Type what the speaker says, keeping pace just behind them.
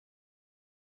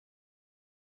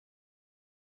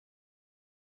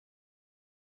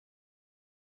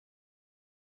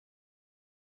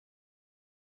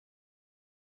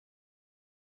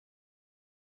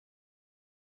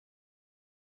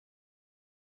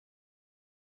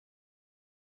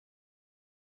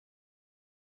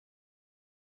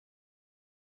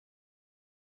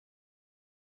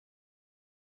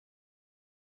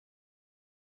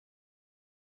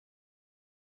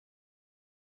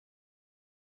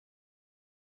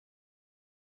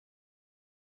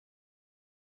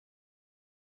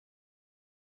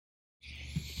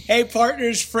Hey,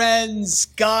 partners, friends,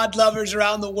 God lovers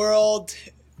around the world.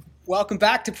 Welcome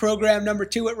back to program number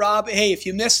 2 at Rob. Hey, if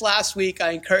you missed last week,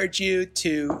 I encourage you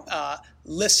to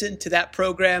listen to that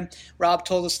program. Rob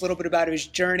told us a little bit about his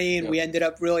journey, and we ended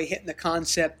up really hitting the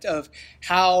concept of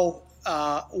how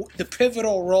the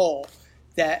pivotal role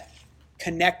that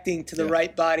connecting to the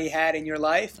right body had in your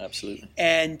life. Absolutely.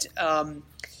 And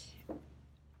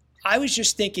I was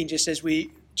just thinking, just as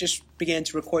we just began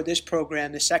to record this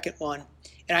program, the second one,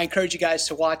 and I encourage you guys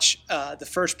to watch the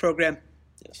first program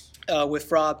with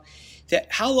Rob, that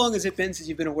how long has it been since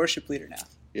you've been a worship leader now?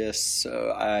 Yes,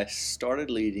 so I started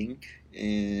leading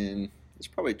it's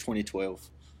probably 2012,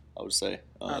 I would say.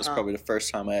 It's probably the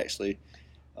first time I actually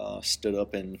stood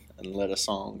up and led a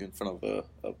song in front of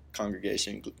a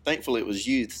congregation. Thankfully, it was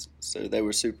youth, so they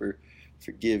were super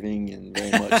forgiving and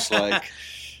very much like,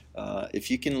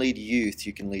 if you can lead youth,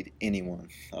 you can lead anyone.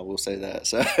 I will say that.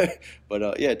 So, but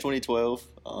 2012,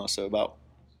 so about,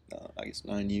 I guess,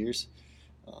 9 years.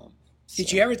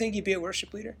 Did you ever think you'd be a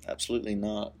worship leader? Absolutely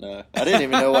not. No, I didn't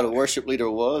even know what a worship leader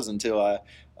was until I,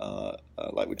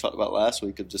 like we talked about last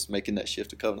week, of just making that shift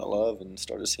to Covenant Love and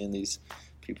started seeing these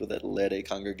people that led a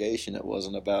congregation. It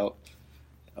wasn't about,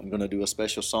 I'm going to do a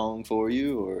special song for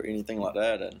you or anything like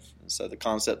that. And so the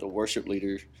concept of worship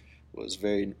leader was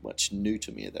very much new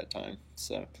to me at that time.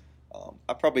 So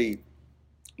I probably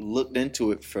looked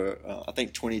into it for, I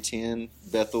think 2010,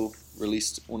 Bethel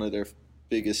released one of their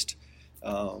biggest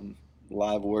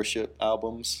live worship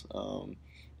albums. It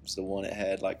was the one that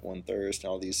had like One Thirst and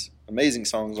all these amazing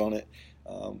songs on it.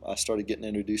 I started getting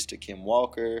introduced to Kim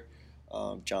Walker,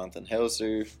 Jonathan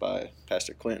Helser by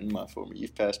Pastor Quentin, my former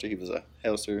youth pastor. He was a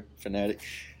Helser fanatic.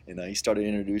 And he started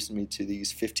introducing me to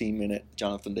these 15-minute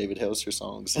Jonathan David Helser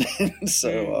songs.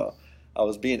 So I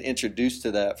was being introduced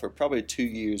to that for probably 2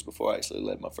 years before I actually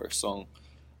led my first song.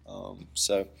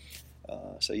 So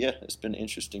yeah, it's been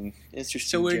interesting.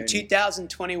 So we're journey. in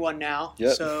 2021 now.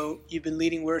 Yep. So you've been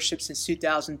leading worship since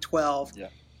 2012. Yeah.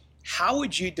 How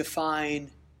would you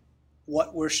define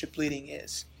what worship leading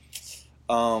is?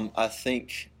 I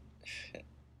think,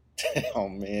 oh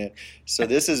man, so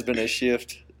this has been a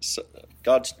shift. So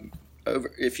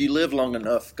if you live long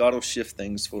enough, God will shift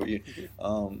things for you.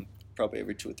 Probably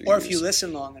every 2 or 3 years. Or if you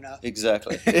listen long enough.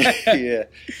 Exactly. Yeah.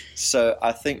 So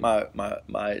I think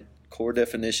my core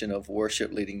definition of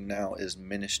worship leading now is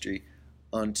ministry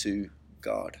unto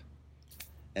God,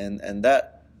 and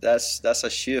that's a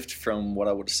shift from what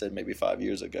I would have said maybe 5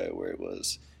 years ago, where it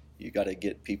was you got to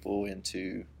get people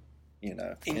into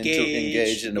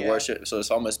engaged in the worship. So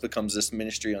it's almost becomes this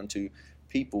ministry unto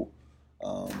people.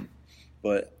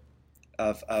 But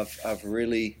I've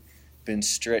really been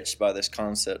stretched by this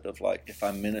concept of like, if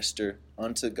I minister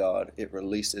unto God, it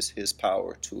releases His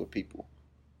power to a people.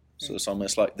 So it's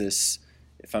almost like this: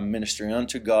 if I'm ministering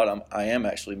unto God, I am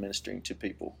actually ministering to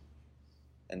people,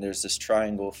 and there's this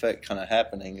triangle effect kind of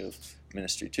happening of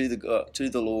ministry to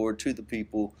the Lord, to the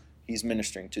people. He's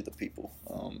ministering to the people.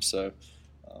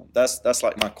 That's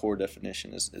like my core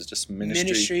definition is just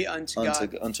ministry unto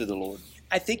God, unto the Lord.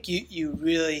 I think you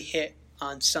really hit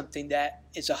on something that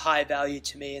is a high value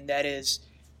to me, and that is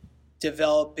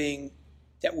developing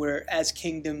that we're as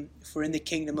kingdom, if we're in the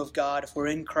kingdom of God, if we're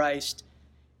in Christ,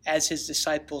 as His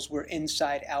disciples, we're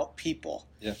inside out people.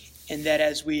 Yeah. And that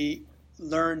as we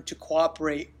learn to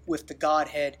cooperate with the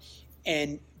Godhead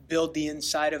and build the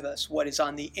inside of us, what is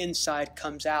on the inside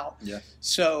comes out. Yeah.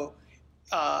 So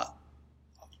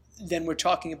then we're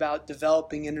talking about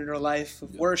developing an inner life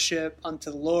of worship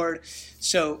unto the Lord.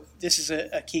 So this is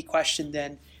a key question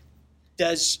then.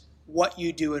 Does what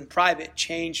you do in private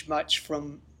change much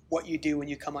from what you do when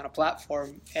you come on a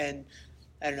platform and,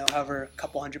 I don't know, however, a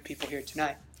couple hundred people here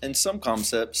tonight? In some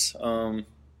concepts,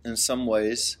 in some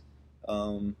ways,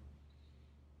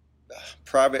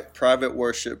 private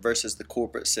worship versus the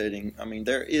corporate setting. I mean,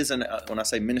 there is when I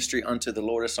say ministry unto the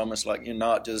Lord, it's almost like you're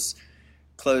not just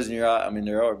closing your eye. I mean,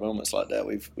 there are moments like that.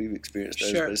 We've experienced those,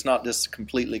 Sure. But it's not just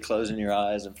completely closing your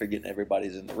eyes and forgetting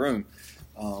everybody's in the room.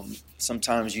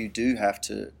 Sometimes you do have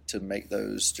to make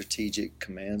those strategic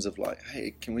commands of like,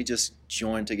 hey, can we just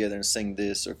join together and sing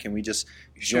this, or can we just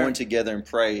join together and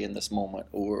pray in this moment,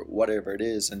 or whatever it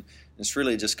is. And it's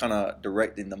really just kind of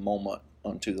directing the moment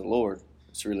unto the Lord.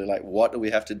 It's really like, what do we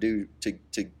have to do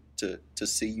to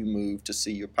see you move, to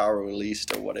see your power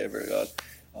released, or whatever,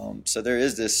 God. So there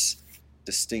is this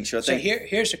distinction. I think,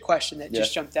 here's a question that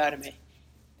just jumped out at me.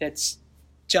 That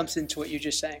jumps into what you're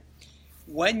just saying.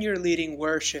 When you're leading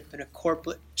worship in a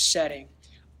corporate setting,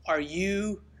 are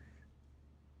you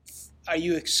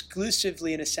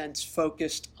exclusively, in a sense,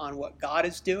 focused on what God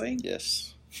is doing?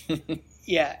 Yes.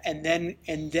 Yeah, and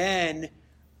then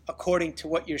according to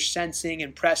what you're sensing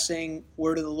and pressing,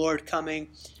 word of the Lord coming.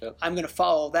 Yep. I'm going to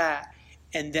follow that,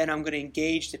 and then I'm going to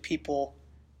engage the people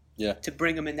Yeah. to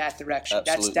bring them in that direction.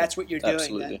 Absolutely. That's what you're doing.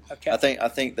 Absolutely. Then. Okay. I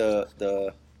think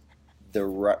the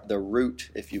root,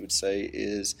 if you would say,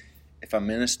 is if I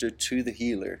minister to the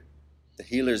healer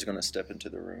is going to step into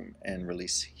the room and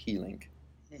release healing.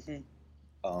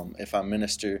 Mm-hmm. If I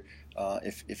minister,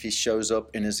 if he shows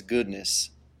up in his goodness,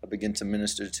 I begin to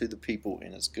minister to the people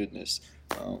in his goodness.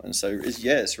 And so,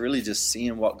 it's really just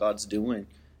seeing what God's doing,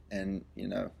 and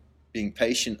being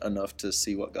patient enough to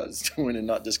see what God's doing, and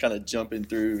not just kind of jumping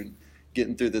through and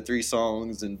getting through the 3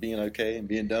 songs and being okay and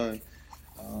being done.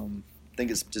 I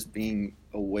think it's just being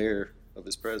aware of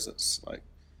his presence. Like,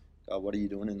 God, what are you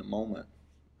doing in the moment?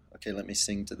 Okay, let me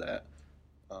sing to that.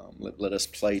 Let us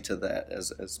play to that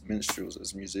as minstrels,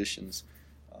 as musicians.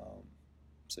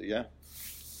 So, yeah.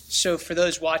 So for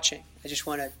those watching, I'm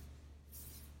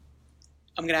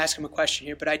going to ask them a question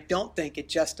here, but I don't think it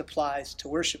just applies to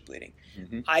worship leading.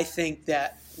 Mm-hmm. I think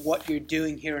that what you're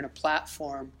doing here in a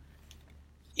platform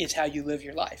is how you live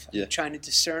your life. Yeah. I'm trying to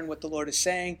discern what the Lord is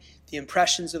saying, the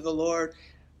impressions of the Lord,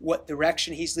 what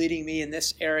direction he's leading me in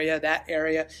this area, that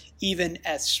area, even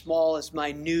as small, as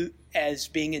minute as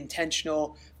being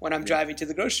intentional when I'm driving to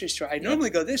the grocery store. I normally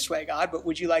go this way, God, but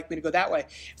would you like me to go that way?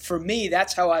 For me,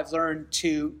 that's how I've learned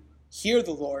to hear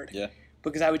the Lord. Yeah.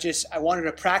 Because I wanted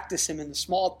to practice him in the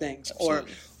small things.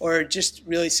 Absolutely. Or just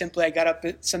really simply,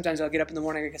 sometimes I'll get up in the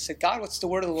morning and I say, God, what's the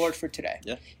word of the Lord for today?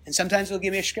 Yeah. And sometimes he'll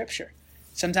give me a scripture.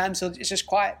 Sometimes it's just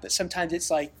quiet, but sometimes it's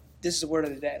like, this is the word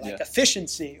of the day, like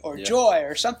efficiency or joy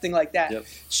or something like that. Yep.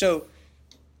 So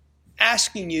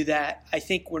asking you that, I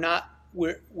think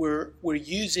we're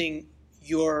using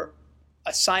your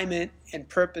assignment and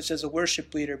purpose as a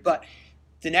worship leader, but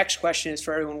the next question is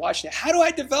for everyone watching it. How do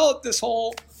I develop this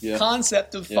whole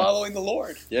concept of following the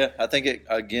Lord? Yeah, I think it,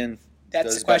 again, that's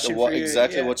goes the question back to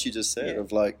for you. what you just said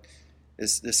of like,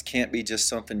 this can't be just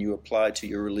something you apply to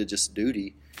your religious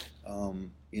duty. I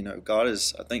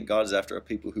think God is after a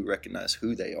people who recognize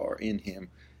who they are in him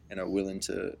and are willing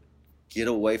to get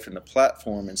away from the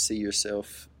platform and see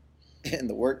yourself in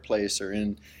the workplace or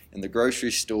in the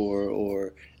grocery store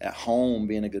or at home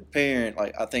being a good parent.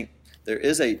 Like, I think there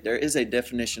is a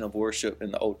definition of worship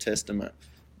in the Old Testament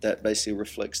that basically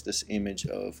reflects this image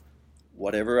of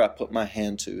whatever I put my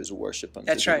hand to is worship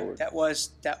unto the Lord. That was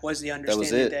the understanding that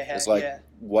was it. they had. It's like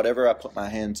whatever I put my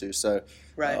hand to. So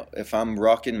if I'm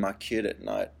rocking my kid at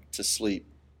night to sleep,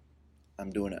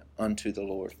 I'm doing it unto the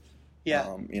Lord.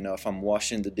 Yeah. If I'm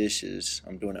washing the dishes,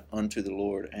 I'm doing it unto the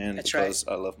Lord, and because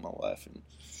I love my wife. And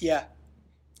yeah.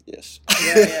 Yes.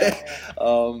 Yeah.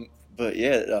 But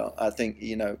I think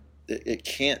it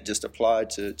can't just apply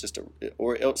to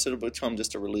or else it'll become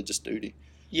just a religious duty.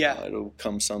 Yeah. It'll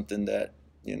become something that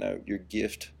your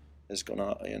gift is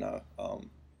gonna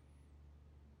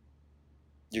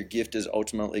your gift is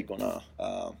ultimately gonna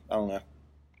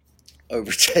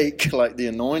overtake like the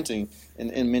anointing.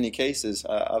 In many cases,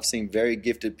 I've seen very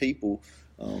gifted people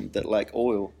that lack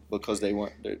oil because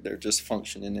they're just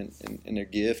functioning in their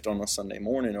gift on a Sunday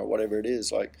morning or whatever it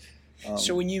is. Like,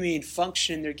 so when you mean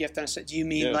function in their gift on a Sunday, do you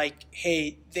mean like,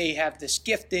 hey, they have this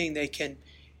gifting, they can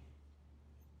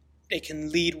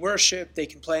lead worship, they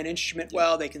can play an instrument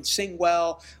well, they can sing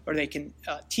well, or they can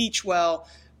teach well,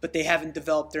 but they haven't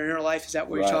developed their inner life? Is that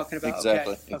what you're talking about?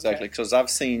 Exactly, exactly. Because I've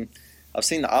seen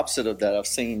the opposite of that. I've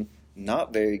seen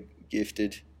not very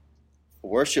gifted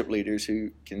worship leaders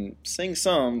who can sing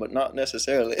some, but not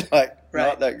necessarily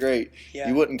not that great. Yeah.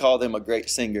 You wouldn't call them a great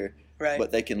singer,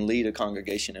 but they can lead a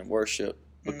congregation in worship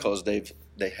because they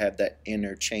have that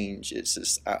inner change. It's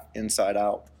this inside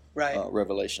out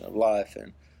revelation of life,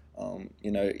 and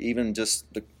even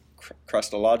just the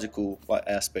Christological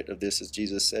aspect of this, as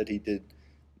Jesus said, he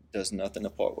does nothing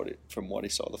apart from what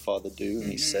he saw the Father do, and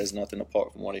he says nothing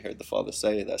apart from what he heard the Father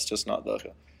say. That's just not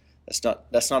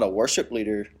that's not a worship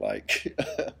leader that's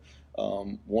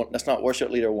not worship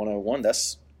leader 101.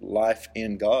 That's life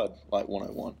in God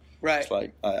 101. Right. It's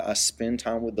like I spend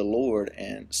time with the Lord,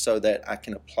 and so that I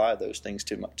can apply those things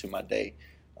to my day.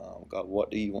 God, what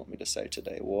do you want me to say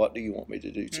today? What do you want me to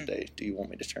do today? Do you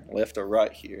want me to turn left or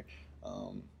right here?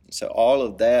 So all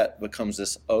of that becomes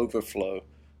this overflow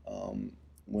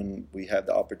when we have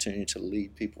the opportunity to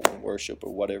lead people in worship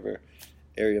or whatever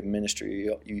area of ministry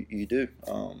you do.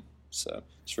 So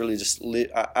it's really just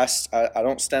I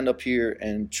don't stand up here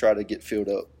and try to get filled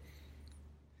up.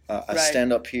 I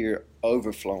stand up here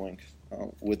overflowing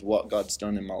with what God's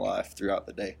done in my life throughout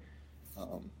the day.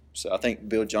 So I think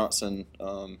Bill Johnson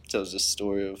tells this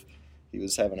story of he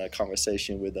was having a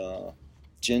conversation with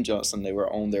Jen Johnson. They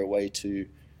were on their way to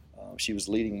She was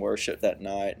leading worship that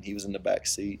night, and he was in the back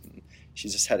seat. And she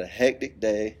just had a hectic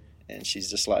day, and she's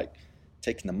just like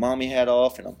taking the mommy hat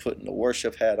off, and I'm putting the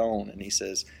worship hat on. And he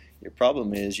says, "Your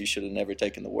problem is you should have never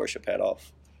taken the worship hat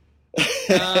off."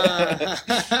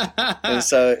 And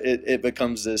so it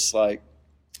becomes this like,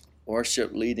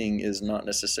 worship leading is not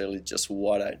necessarily just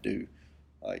what I do.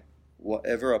 Like,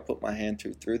 whatever I put my hand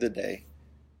to through the day,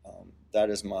 that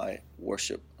is my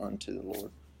worship unto the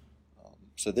Lord.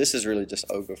 So this is really just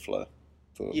overflow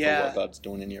for what God's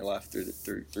doing in your life through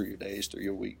your days, through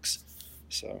your weeks.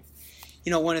 So,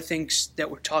 one of the things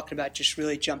that we're talking about just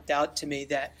really jumped out to me,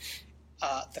 that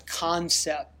the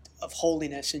concept of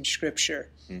holiness in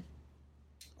Scripture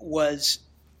was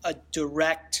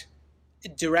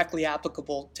directly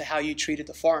applicable to how you treated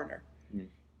the foreigner,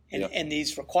 and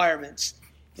these requirements,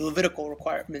 the Levitical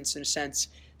requirements in a sense.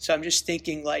 So I'm just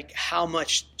thinking like how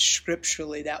much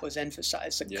scripturally that was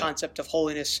emphasized, the concept of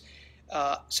holiness.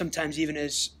 Sometimes even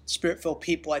as Spirit-filled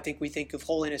people, I think we think of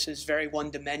holiness as very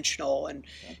one-dimensional and,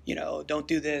 don't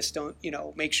do this, don't,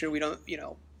 make sure we don't,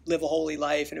 live a holy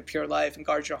life and a pure life and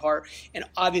guard your heart. And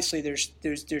obviously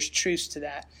there's truths to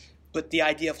that. But the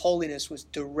idea of holiness was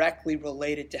directly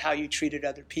related to how you treated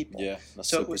other people. Yeah,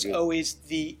 so it was always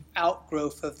the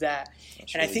outgrowth of that.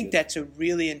 That's and really I think good. that's a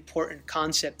really important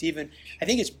concept. I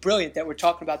think it's brilliant that we're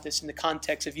talking about this in the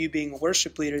context of you being a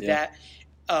worship leader, that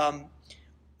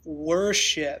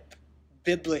worship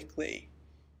biblically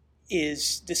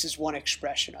this is one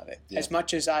expression of it. Yeah. As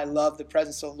much as I love the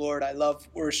presence of the Lord, I love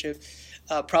worship.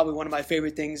 Probably one of my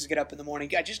favorite things is get up in the morning.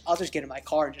 I'll just get in my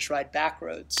car and just ride back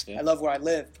roads. Yeah. I love where I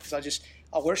live because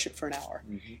I'll worship for an hour.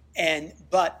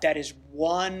 But that is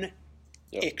one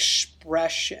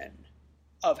expression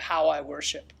of how I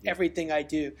worship. Everything I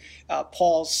do.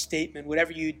 Paul's statement,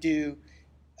 whatever you do,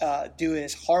 do it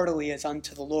as heartily as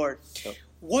unto the Lord. Yep.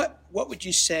 What would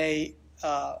you say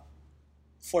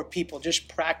for people, just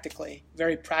practically,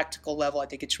 very practical level? I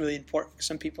think it's really important because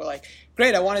some people are like,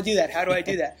 great, I want to do that. How do I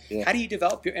do that? How do you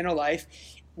develop your inner life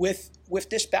with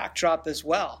this backdrop as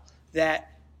well,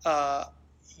 that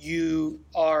you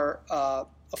are a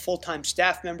full-time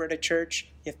staff member at a church.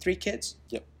 You have 3 kids?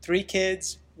 Yep. 3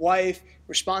 kids, wife,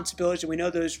 responsibilities, and we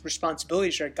know those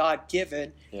responsibilities are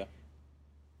God-given. Yeah.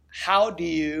 How do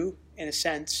you, in a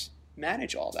sense,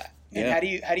 manage all that? And how do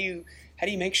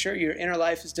you make sure your inner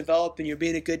life is developed and you're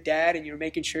being a good dad and you're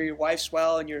making sure your wife's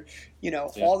well and you're,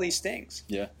 all these things?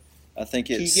 Yeah. I think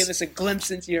Can you give us a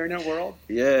glimpse into your inner world?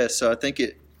 Yeah, so I think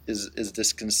it is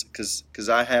this because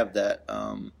I have that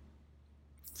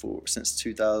since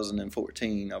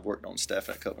 2014. I've worked on staff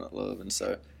at Covenant Love, and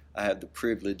so I had the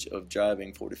privilege of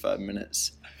driving 45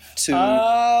 minutes to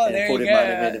and there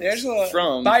 45 minutes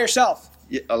from by yourself.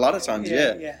 Yeah, a lot of times,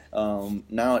 Yeah.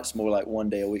 Now it's more like one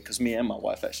day a week because me and my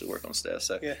wife actually work on staff.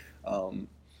 So,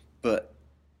 but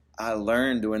I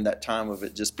learned during that time of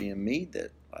it just being me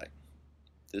that like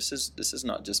this is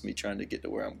not just me trying to get to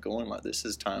where I'm going. Like, this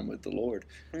is time with the Lord.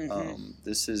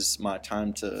 This is my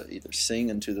time to either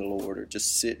sing unto the Lord or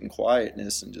just sit in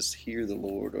quietness and just hear the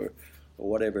Lord or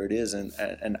whatever it is.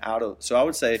 And out of, so I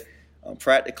would say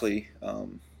practically,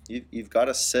 you've got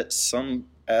to set some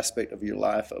aspect of your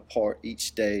life apart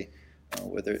each day,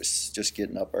 whether it's just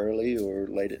getting up early or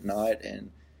late at night,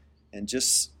 and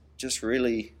just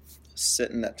really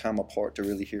setting that time apart to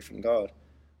really hear from God.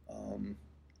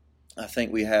 I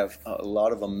think we have a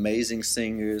lot of amazing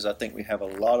singers. I think we have a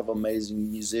lot of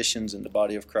amazing musicians in the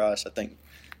body of Christ. I think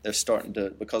they're starting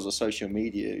to, because of social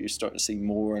media, you're starting to see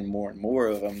more and more and more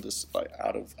of them just like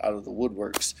out of the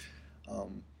woodworks.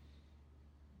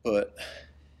 But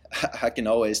I can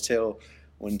always tell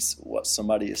when what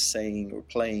somebody is saying or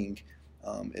playing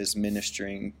is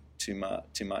ministering to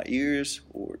my ears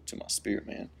or to my spirit,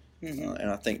 man. And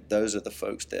I think those are the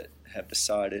folks that have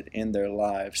decided in their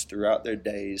lives throughout their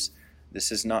days, this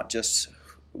is not just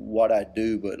what I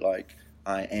do, but like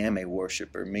I am a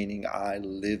worshiper, meaning I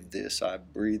live this, I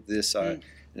breathe this.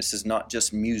 This is not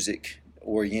just music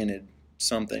oriented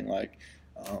something. Like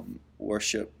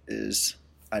worship is,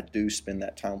 I do spend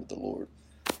that time with the Lord.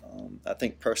 I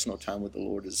think personal time with the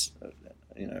Lord is,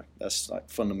 that's like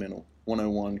fundamental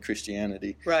 101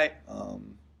 Christianity. Right.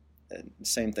 And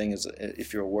same thing as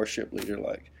if you're a worship leader,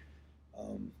 like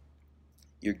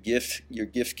your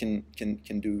gift can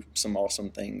do some awesome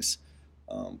things,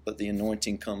 but the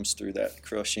anointing comes through that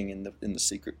crushing in the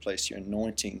secret place. Your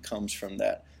anointing comes from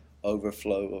that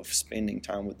overflow of spending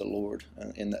time with the Lord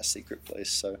in that secret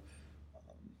place. So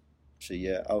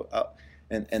yeah,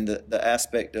 and the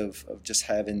aspect of just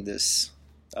having this,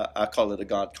 I call it a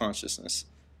God consciousness.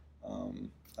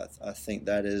 I think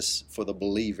that is for the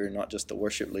believer, not just the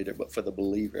worship leader, but for the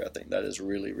believer. I think that is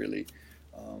really, really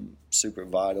super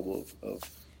vital of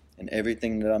in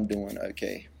everything that I'm doing.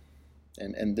 Okay,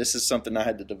 and this is something I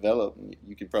had to develop.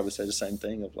 You could probably say the same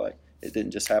thing of like it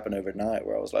didn't just happen overnight.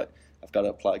 Where I was like, I've got to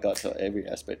apply God to every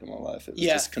aspect of my life. It was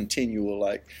just continual,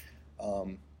 like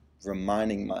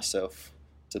reminding myself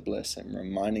to bless Him,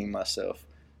 reminding myself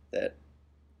that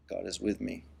God is with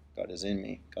me, God is in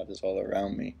me, God is all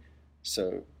around me.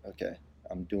 So, okay,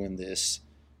 I'm doing this,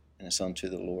 and it's unto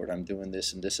the Lord. I'm doing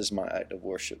this, and this is my act of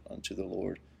worship unto the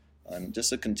Lord. And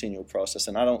just a continual process.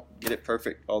 And I don't get it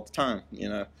perfect all the time, you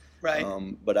know. Right.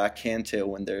 But I can tell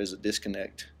when there is a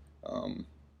disconnect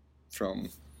from,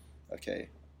 okay,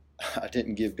 I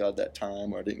didn't give God that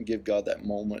time, or I didn't give God that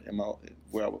moment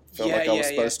where I felt like I was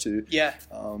supposed to. Yeah.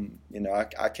 You know,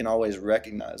 I can always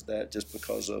recognize that just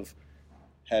because of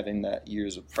having that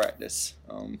years of practice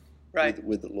right.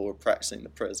 with the Lord, practicing the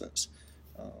presence.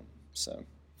 So.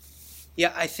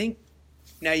 Yeah, I think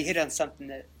now you hit on something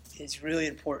that is really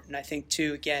important. I think,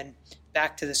 too, again,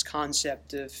 back to this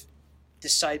concept of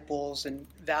disciples and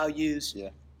values. Yeah.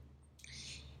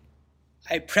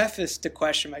 I prefaced the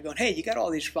question by going, hey, you got all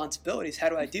these responsibilities. How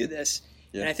do I do this?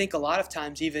 Yeah. And I think a lot of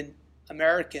times, even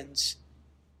Americans,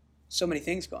 so many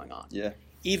things going on. Yeah.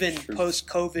 Even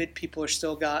post-COVID, people are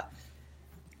still got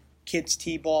kids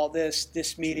T-ball,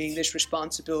 this meeting, this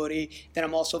responsibility. Then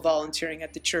I'm also volunteering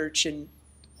at the church and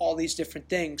all these different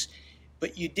things.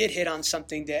 But you did hit on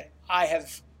something that I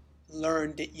have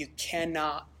learned that you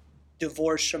cannot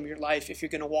divorce from your life if you're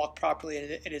going to walk properly.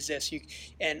 And it is this.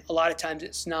 And a lot of times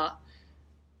it's not,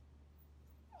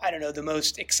 I don't know, the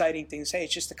most exciting thing to say.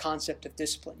 It's just the concept of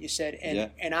discipline, you said.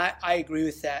 And I agree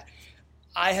with that.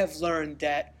 I have learned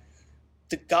that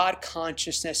the God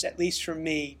consciousness, at least for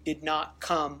me, did not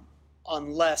come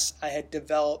unless I had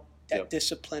developed that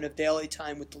discipline of daily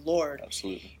time with the Lord.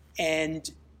 Absolutely. And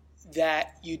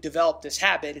that you develop this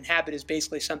habit, and habit is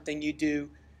basically something you do.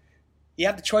 You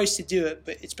have the choice to do it,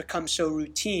 but it's become so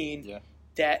routine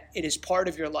that it is part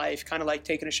of your life, kind of like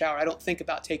taking a shower. I don't think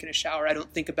about taking a shower. I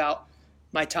don't think about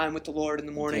my time with the Lord in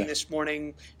the morning. This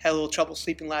morning, had a little trouble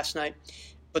sleeping last night.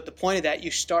 But the point of that,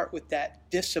 you start with that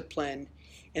discipline.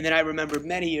 And then I remember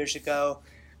many years ago,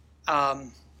 I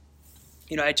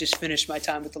just finished my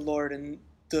time with the Lord, and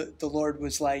the Lord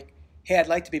was like, hey, I'd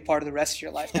like to be part of the rest of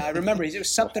your life. Now, I remember it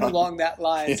was something along that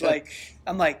lines. Like,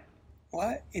 I'm like,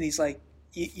 what? And he's like,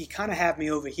 you kind of have me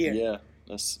over here. Yeah.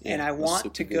 And I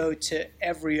want to go to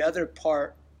every other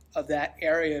part of that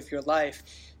area of your life.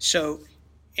 So,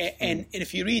 and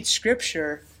if you read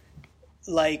Scripture,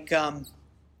 like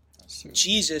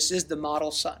Jesus is the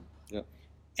model son. Yeah.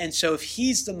 And so if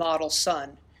he's the model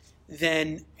son,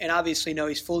 then, and obviously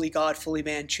he's fully God, fully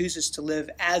man, chooses to live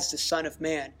as the Son of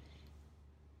Man.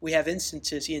 We have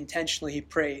instances he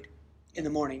prayed in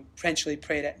the morning, potentially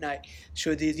prayed at night.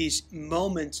 So these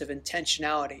moments of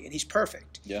intentionality, and he's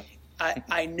perfect. Yeah.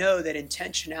 I know that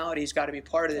intentionality has got to be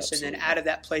part of this. Absolutely. And then out of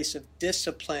that place of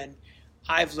discipline,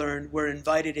 I've learned we're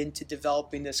invited into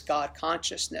developing this God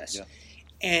consciousness. Yeah.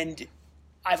 And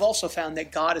I've also found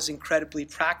that God is incredibly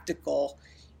practical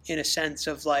in a sense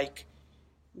of like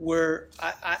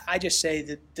I just say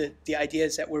that the idea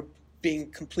is that we're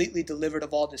being completely delivered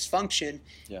of all dysfunction,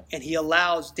 and he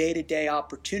allows day-to-day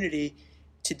opportunity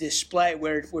to display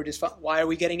where we're why are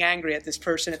we getting angry at this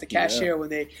person at the cashier when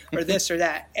they or this or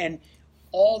that, and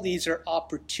all these are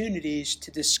opportunities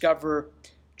to discover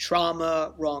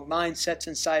trauma, wrong mindsets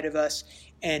inside of us,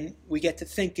 and we get to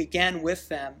think again with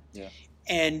them.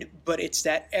 But it's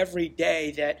that every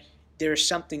day that there's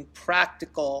something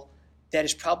practical that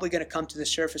is probably going to come to the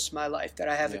surface of my life, that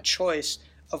I have a choice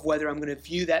of whether I'm going to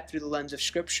view that through the lens of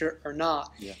Scripture or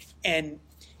not. And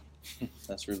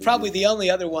that's really probably good. The only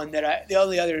other one that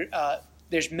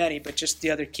there's many, but just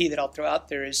the other key that I'll throw out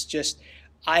there is just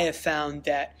I have found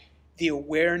that the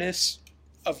awareness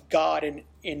of God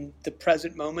in the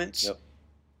present moments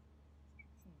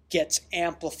gets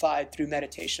amplified through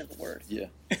meditation of the Word.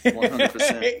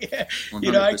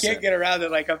 100%. I can't get around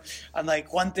it. Like I'm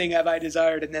like, one thing have I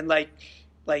desired, and then like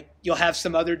you'll have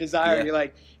some other desire. And you're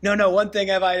like, no, one thing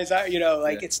have I desired.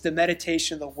 It's the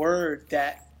meditation of the Word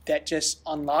that just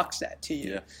unlocks that to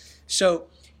you. So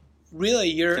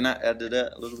really, Can I add to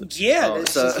that a little bit?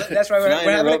 That's why we're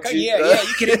having a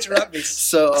you can interrupt me.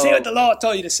 So say what the law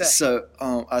told you to say. So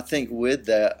I think with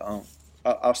that,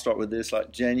 I'll start with this.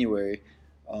 Like January,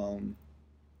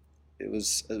 it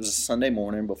was a Sunday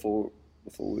morning before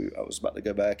I was about to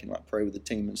go back and like pray with the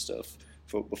team and stuff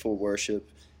before worship,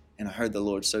 and I heard the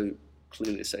Lord so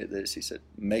clearly say this. He said,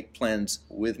 "Make plans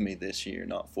with me this year,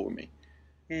 not for me."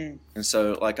 And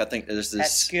so, like, I think there's this.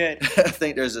 That's good. I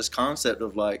think there's this concept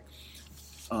of like,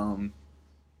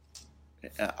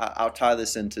 I'll tie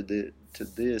this into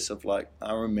this of like,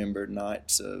 I remember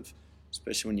nights of,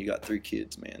 especially when you got 3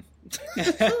 kids, man.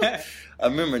 I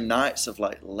remember nights of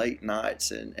like late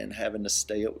nights and having to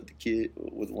stay up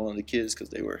with one of the kids because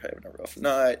they were having a rough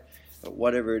night or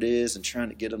whatever it is, and trying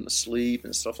to get them to sleep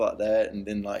and stuff like that, and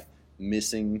then like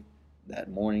missing that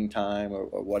morning time or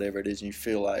whatever it is, and you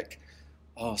feel like,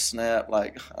 oh snap,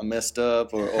 like I messed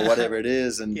up or whatever it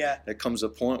is, and there comes a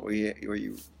point where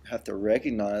you have to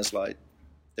recognize like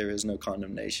there is no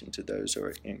condemnation to those who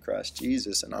are in Christ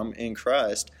Jesus, and I'm in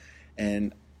Christ,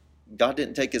 and God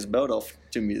didn't take His belt off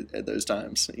to me at those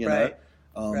times, you know.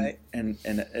 Right. And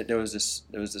there was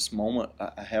this moment.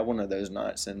 I had one of those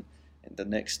nights, and the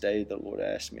next day the Lord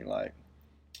asked me like,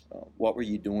 what were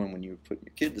you doing when you were putting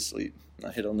your kid to sleep? And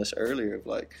I hit on this earlier of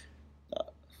like,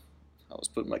 I was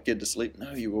putting my kid to sleep.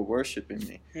 No, you were worshiping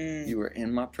me. You were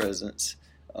in my presence.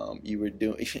 You were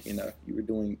doing, you were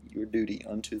doing your duty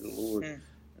unto the Lord. And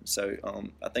so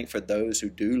I think for those who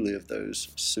do live those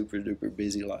super duper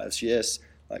busy lives, yes,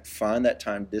 like find that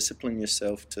time, discipline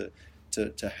yourself to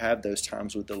have those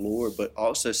times with the Lord, but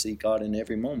also see God in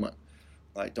every moment.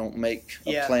 Like, don't make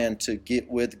a plan to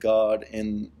get with God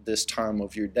in this time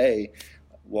of your day.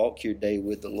 Walk your day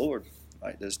with the Lord.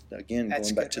 Like, there's, again,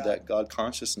 going back to that God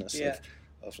consciousness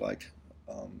of like,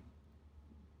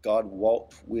 God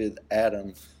walked with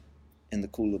Adam in the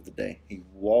cool of the day. He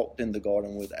walked in the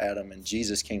garden with Adam, and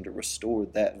Jesus came to restore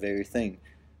that very thing,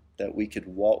 that we could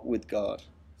walk with God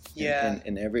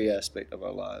in every aspect of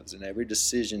our lives, in every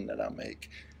decision that I make,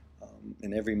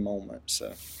 in every moment.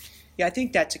 So. Yeah, I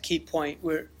think that's a key point.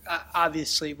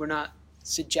 Obviously we're not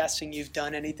suggesting you've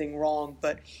done anything wrong,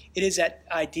 but it is that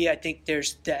idea. I think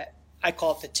there's that, I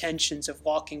call it the tensions of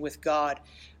walking with God,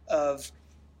 of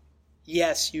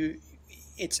yes,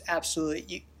 it's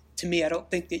absolutely, to me, I don't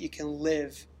think that you can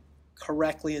live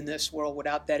correctly in this world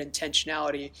without that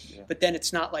intentionality. But then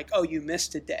it's not like, oh, you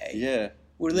missed a day.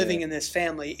 We're living in this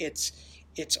family. It's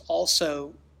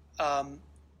also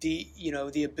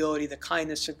the ability, the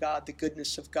kindness of God, the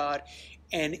goodness of God,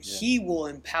 and He will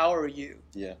empower you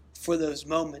for those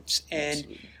moments.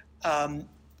 And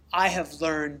I have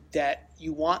learned that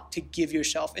you want to give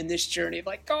yourself in this journey of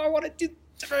like, oh, I want to do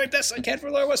the very best I can for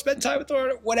the Lord, I want to spend time with the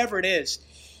Lord, whatever it is,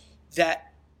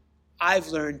 that I've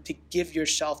learned to give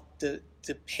yourself the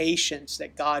patience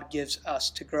that God gives us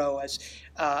to grow. As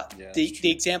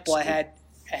the example I had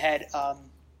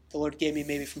the Lord gave me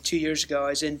maybe from 2 years ago. I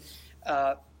was in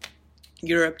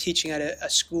Europe teaching at a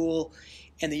school,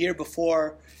 and the year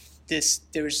before,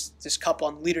 there was this couple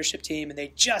on the leadership team, and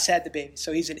they just had the baby,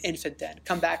 so he's an infant then.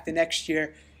 Come back the next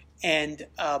year, and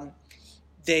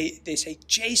they say,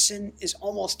 Jason is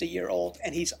almost a year old,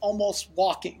 and he's almost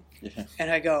walking.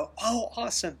 And I go, oh,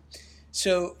 awesome.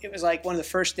 So it was like one of the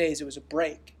first days, it was a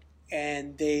break,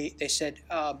 and they said,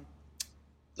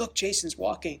 look, Jason's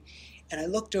walking. And I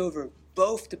looked over,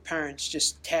 both the parents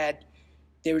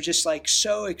they were just like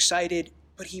so excited,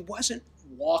 but he wasn't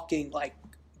walking like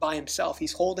by himself.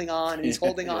 He's holding on, and he's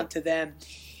holding on to them.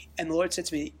 And the Lord said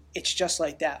to me, it's just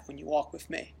like that when you walk with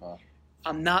me. Wow.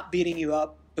 I'm not beating you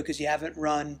up because you haven't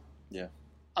run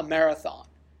a marathon.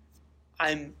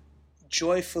 I'm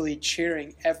joyfully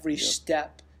cheering every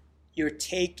step you're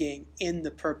taking in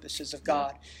the purposes of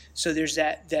God. So there's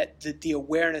the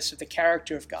awareness of the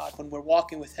character of God when we're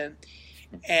walking with Him.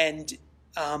 And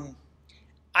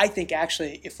I think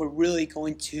actually if we're really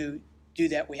going to do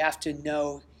that, we have to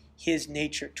know His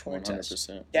nature towards 100%, us.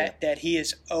 That He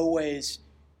is always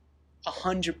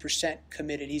 100%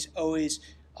 committed. He's always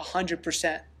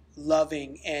 100%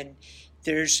 loving. And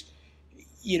there's,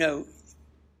 I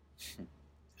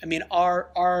mean,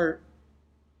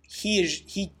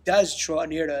 He does draw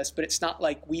near to us, but it's not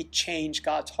like we change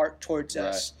God's heart towards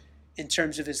us in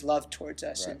terms of His love towards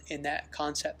us in that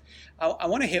concept. I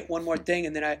want to hit one more thing,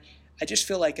 and then I just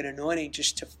feel like an anointing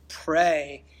just to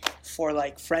pray for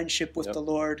like friendship with the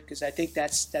Lord, because I think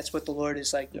that's what the Lord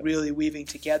is like really weaving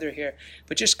together here.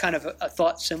 But just kind of a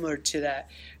thought similar to that.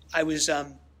 I was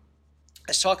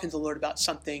talking to the Lord about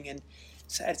something, and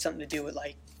it had something to do with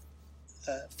like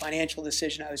a financial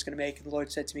decision I was going to make, and the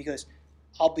Lord said to me, He goes,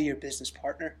 I'll be your business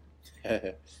partner.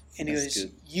 And He goes,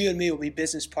 good. You and me will be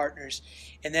business partners.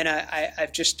 And then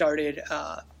I've just started,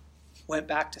 went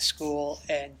back to school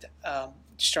and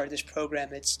started this program.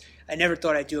 I never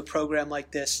thought I'd do a program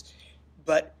like this,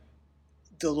 but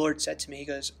the Lord said to me, He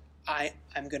goes,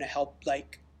 I'm going to help.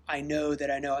 Like, I know.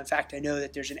 In fact, I know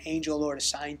that there's an angel Lord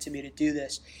assigned to me to do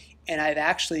this. And I've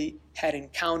actually had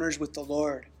encounters with the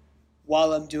Lord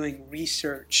while I'm doing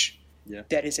research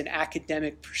that is an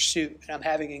academic pursuit. And I'm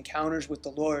having encounters with the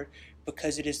Lord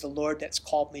because it is the Lord that's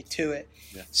called me to it.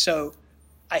 So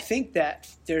I think that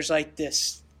there's like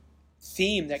this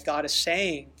theme that God is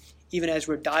saying, even as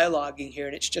we're dialoguing here,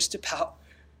 and it's just about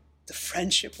the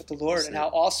friendship with the Lord and how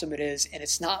awesome it is. And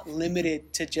it's not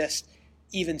limited to just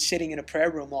even sitting in a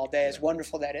prayer room all day, as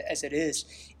wonderful that as it is.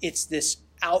 It's this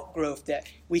outgrowth that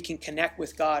we can connect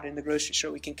with God in the grocery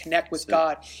store. We can connect with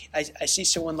God. I see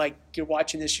someone like, you're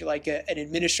watching this, you're like an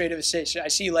administrative assistant. I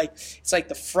see like, it's like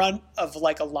the front of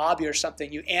like a lobby or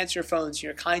something. You answer phones,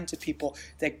 you're kind to people,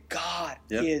 that God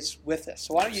is with us.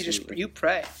 So why don't you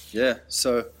pray? Yeah.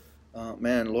 So,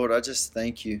 man, Lord, I just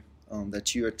thank you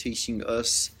that you are teaching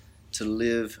us to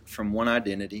live from one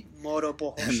identity,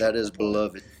 and that is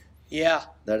beloved. Yeah.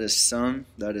 That is son,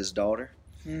 that is daughter.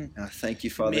 And I thank you,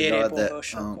 Father God,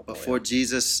 that before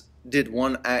Jesus did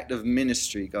one act of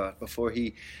ministry, God, before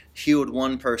he healed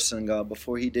one person, God,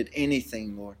 before he did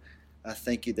anything, Lord, I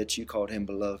thank you that you called him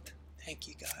beloved. Thank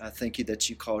you, God. I thank you that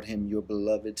you called him your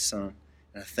beloved son.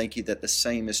 And I thank you that the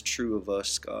same is true of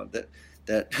us, God,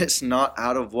 that it's not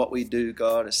out of what we do,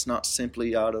 God. It's not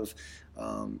simply out of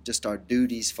just our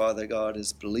duties, Father God,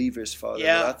 as believers, Father.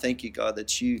 Yeah. But I thank you, God,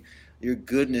 that your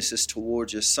goodness is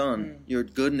towards your son. Your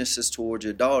goodness is towards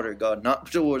your daughter, God,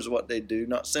 not towards what they do,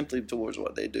 not simply towards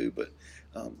what they do, but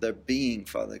their being,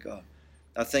 Father God.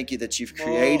 I thank you that you've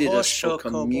created us for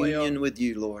communion with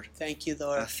you, Lord. Thank you,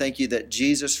 Lord. I thank you that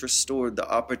Jesus restored the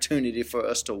opportunity for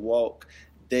us to walk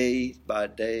day by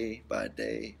day by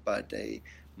day by day,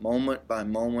 moment by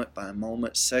moment by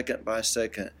moment, second by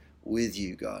second with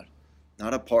you, God.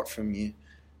 Not apart from you,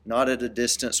 not at a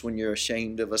distance when you're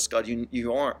ashamed of us, God.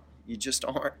 You aren't. You just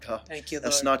aren't, God. Thank you, Lord.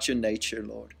 That's not your nature,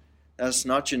 Lord. That's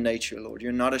not your nature, Lord.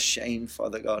 You're not ashamed,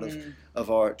 Father God, of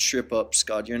our trip-ups,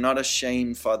 God. You're not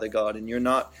ashamed, Father God, and you're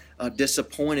not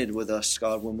disappointed with us,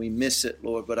 God, when we miss it,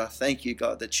 Lord. But I thank you,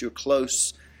 God, that you're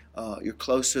close. You're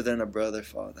closer than a brother,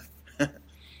 Father.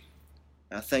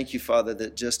 I thank you, Father,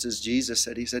 that just as Jesus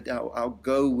said, he said, I'll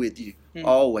go with you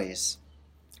always.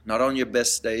 Not on your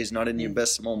best days, not in your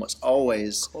best moments,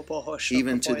 always,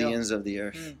 even to the ends of the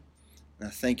earth. And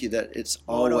I thank you that it's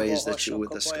always that you're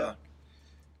with us, God.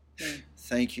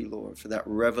 Thank you, Lord, for that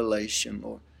revelation,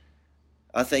 Lord.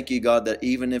 I thank you, God, that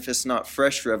even if it's not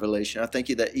fresh revelation, I thank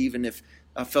you that even if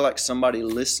I feel like somebody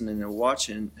listening or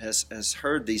watching has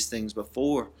heard these things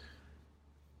before,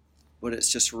 but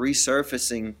it's just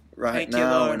resurfacing right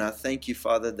now. And I thank you,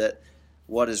 Father, that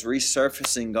what is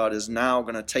resurfacing, God, is now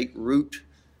going to take root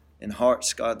in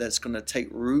hearts, God, that's going to take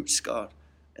roots, God,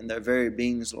 in their very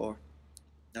beings, Lord.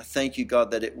 I thank you,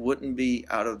 God, that it wouldn't be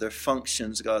out of their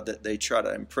functions, God, that they try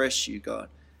to impress you, God,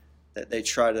 that they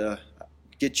try to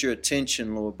get your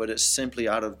attention, Lord, but it's simply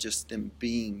out of just them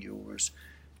being yours,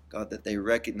 God, that they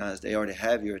recognize they already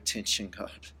have your attention, God.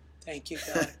 Thank you,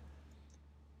 God.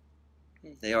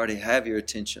 They already have your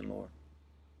attention, Lord.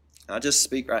 I just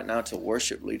speak right now to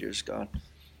worship leaders, God.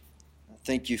 I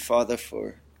thank you, Father,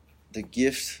 for the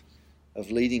gift of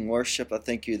leading worship. I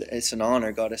thank you that it's an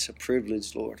honor, God. It's a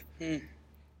privilege, Lord.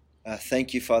 I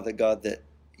thank you, Father God, that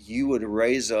you would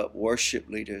raise up worship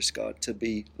leaders, God, to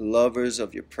be lovers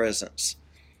of your presence.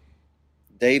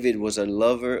 David was a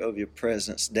lover of your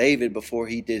presence. David, before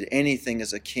he did anything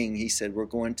as a king, he said, we're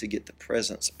going to get the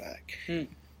presence back.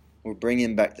 We're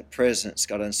bringing back the presence,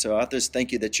 God. And so I just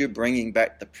thank you that you're bringing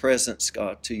back the presence,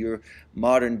 God, to your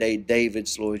modern day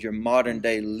Davids, Lord, your modern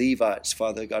day Levites,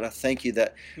 Father God. I thank you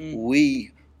that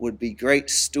we would be great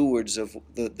stewards of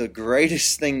the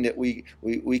greatest thing that we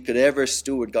could ever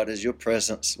steward, God, is your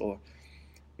presence, Lord.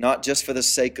 Not just for the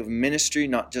sake of ministry,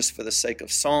 not just for the sake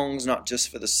of songs, not just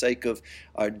for the sake of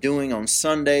our doing on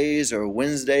Sundays or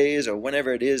Wednesdays or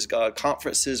whenever it is, God,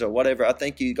 conferences or whatever. I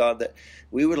thank you, God, that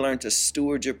we would learn to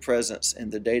steward your presence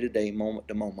in the day-to-day,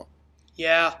 moment-to-moment.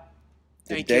 Yeah.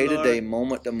 Thank you, Lord. The day-to-day,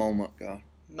 moment-to-moment, God.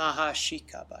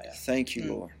 Mahashikabaya. Thank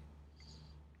you,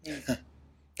 Lord.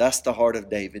 That's the heart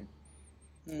of David.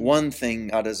 One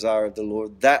thing I desire of the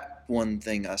Lord, that one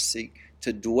thing I seek,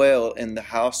 to dwell in the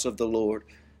house of the Lord,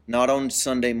 not on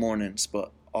Sunday mornings,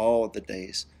 but all the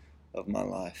days of my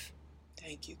life.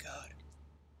 Thank you, God.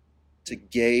 To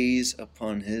gaze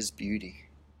upon his beauty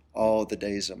all the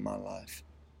days of my life.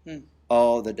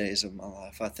 All the days of my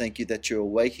life. I thank you that you're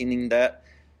awakening that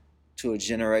to a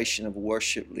generation of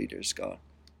worship leaders, God.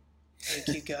 Thank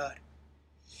you, God.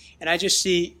 And I just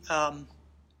see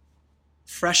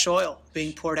fresh oil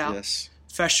being poured out. Yes.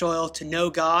 Fresh oil to know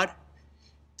God.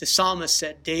 The psalmist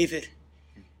said, David,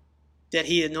 that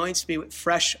he anoints me with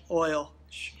fresh oil.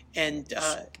 And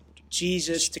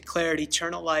Jesus declared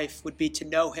eternal life would be to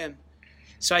know him.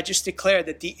 So I just declare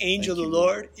that the angel of the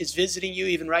Lord is visiting you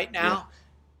even right now. Yeah.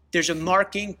 There's a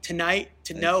marking tonight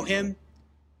to know him,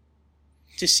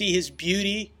 to see his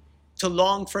beauty, to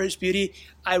long for his beauty,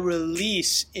 I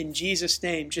release in Jesus'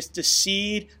 name just the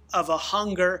seed of a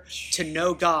hunger to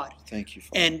know God. Thank you,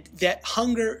 Father. And that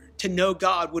hunger to know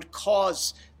God would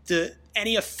cause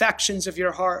any affections of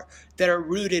your heart that are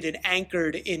rooted and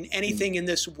anchored in anything in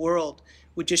this world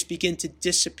would just begin to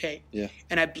dissipate. Yeah.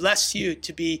 And I bless you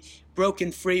to be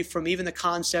broken free from even the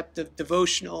concept of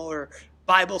devotional or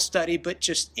Bible study, but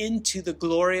just into the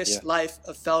glorious life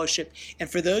of fellowship. And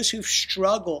for those who've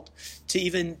struggled to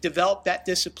even develop that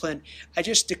discipline, I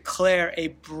just declare a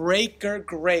breaker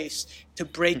grace to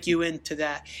break you into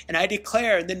that. And I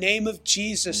declare in the name of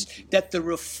Jesus that the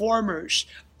reformers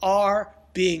are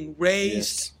being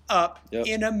raised up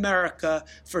in America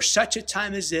for such a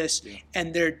time as this,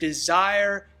 and their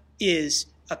desire is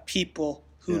a people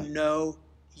who know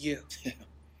you.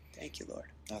 Thank you, Lord.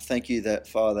 I thank you that,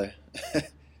 Father,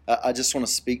 I just want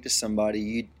to speak to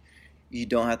somebody. You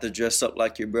don't have to dress up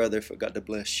like your brother for God to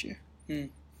bless you.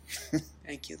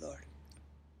 Thank you, Lord.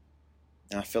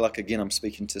 And I feel like, again, I'm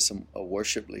speaking to a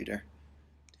worship leader.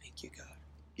 Thank you, God.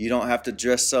 You don't have to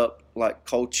dress up like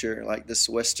culture, like this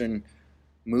Western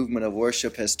movement of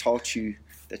worship has taught you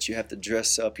that you have to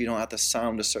dress up. You don't have to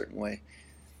sound a certain way.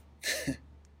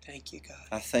 Thank you, God.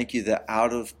 I thank you that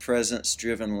out of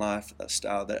presence-driven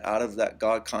lifestyle, that out of that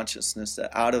God consciousness, that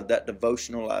out of that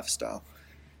devotional lifestyle,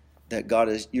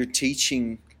 that you're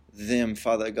teaching them,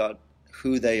 Father God,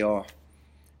 who they are.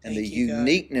 And the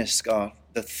uniqueness, God,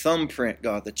 the thumbprint,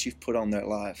 God, that you've put on their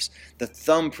lives, the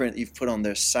thumbprint you've put on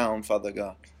their sound, Father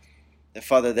God. That,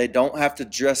 Father, they don't have to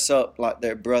dress up like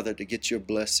their brother to get your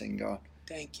blessing, God.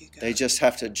 Thank you, God. They just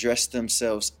have to dress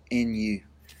themselves in you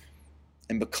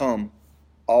and become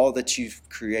all that you've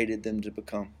created them to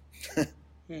become.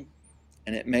 And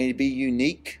it may be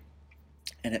unique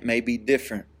and it may be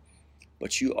different,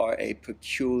 but you are a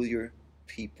peculiar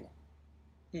people.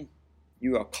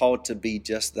 You are called to be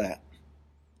just that.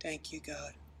 Thank you,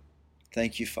 God.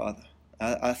 Thank you, Father.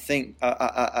 I think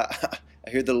I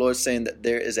hear the Lord saying that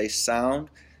there is a sound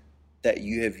that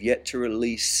you have yet to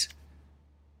release.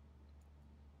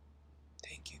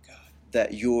 Thank you, God.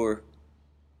 That your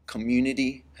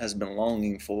community has been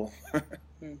longing for.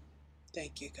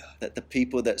 Thank you, God. That the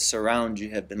people that surround you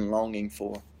have been longing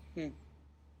for. Thank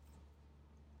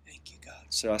you, God.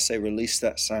 So I say release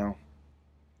that sound.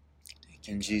 Thank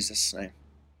you, in God. Jesus' name.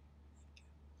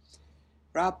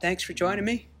 Rob, thanks for joining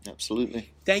me.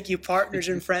 Absolutely. Thank you, partners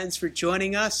and friends, for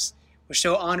joining us. We're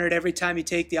so honored every time you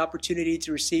take the opportunity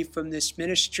to receive from this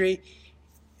ministry.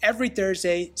 Every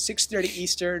Thursday, 6:30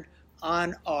 Eastern,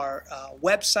 on our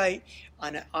website,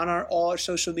 on all our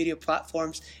social media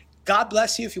platforms. God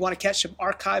bless you. If you want to catch some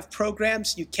archive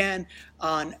programs, you can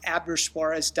on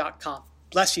abnersuarez.com.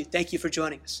 Bless you. Thank you for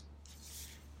joining us.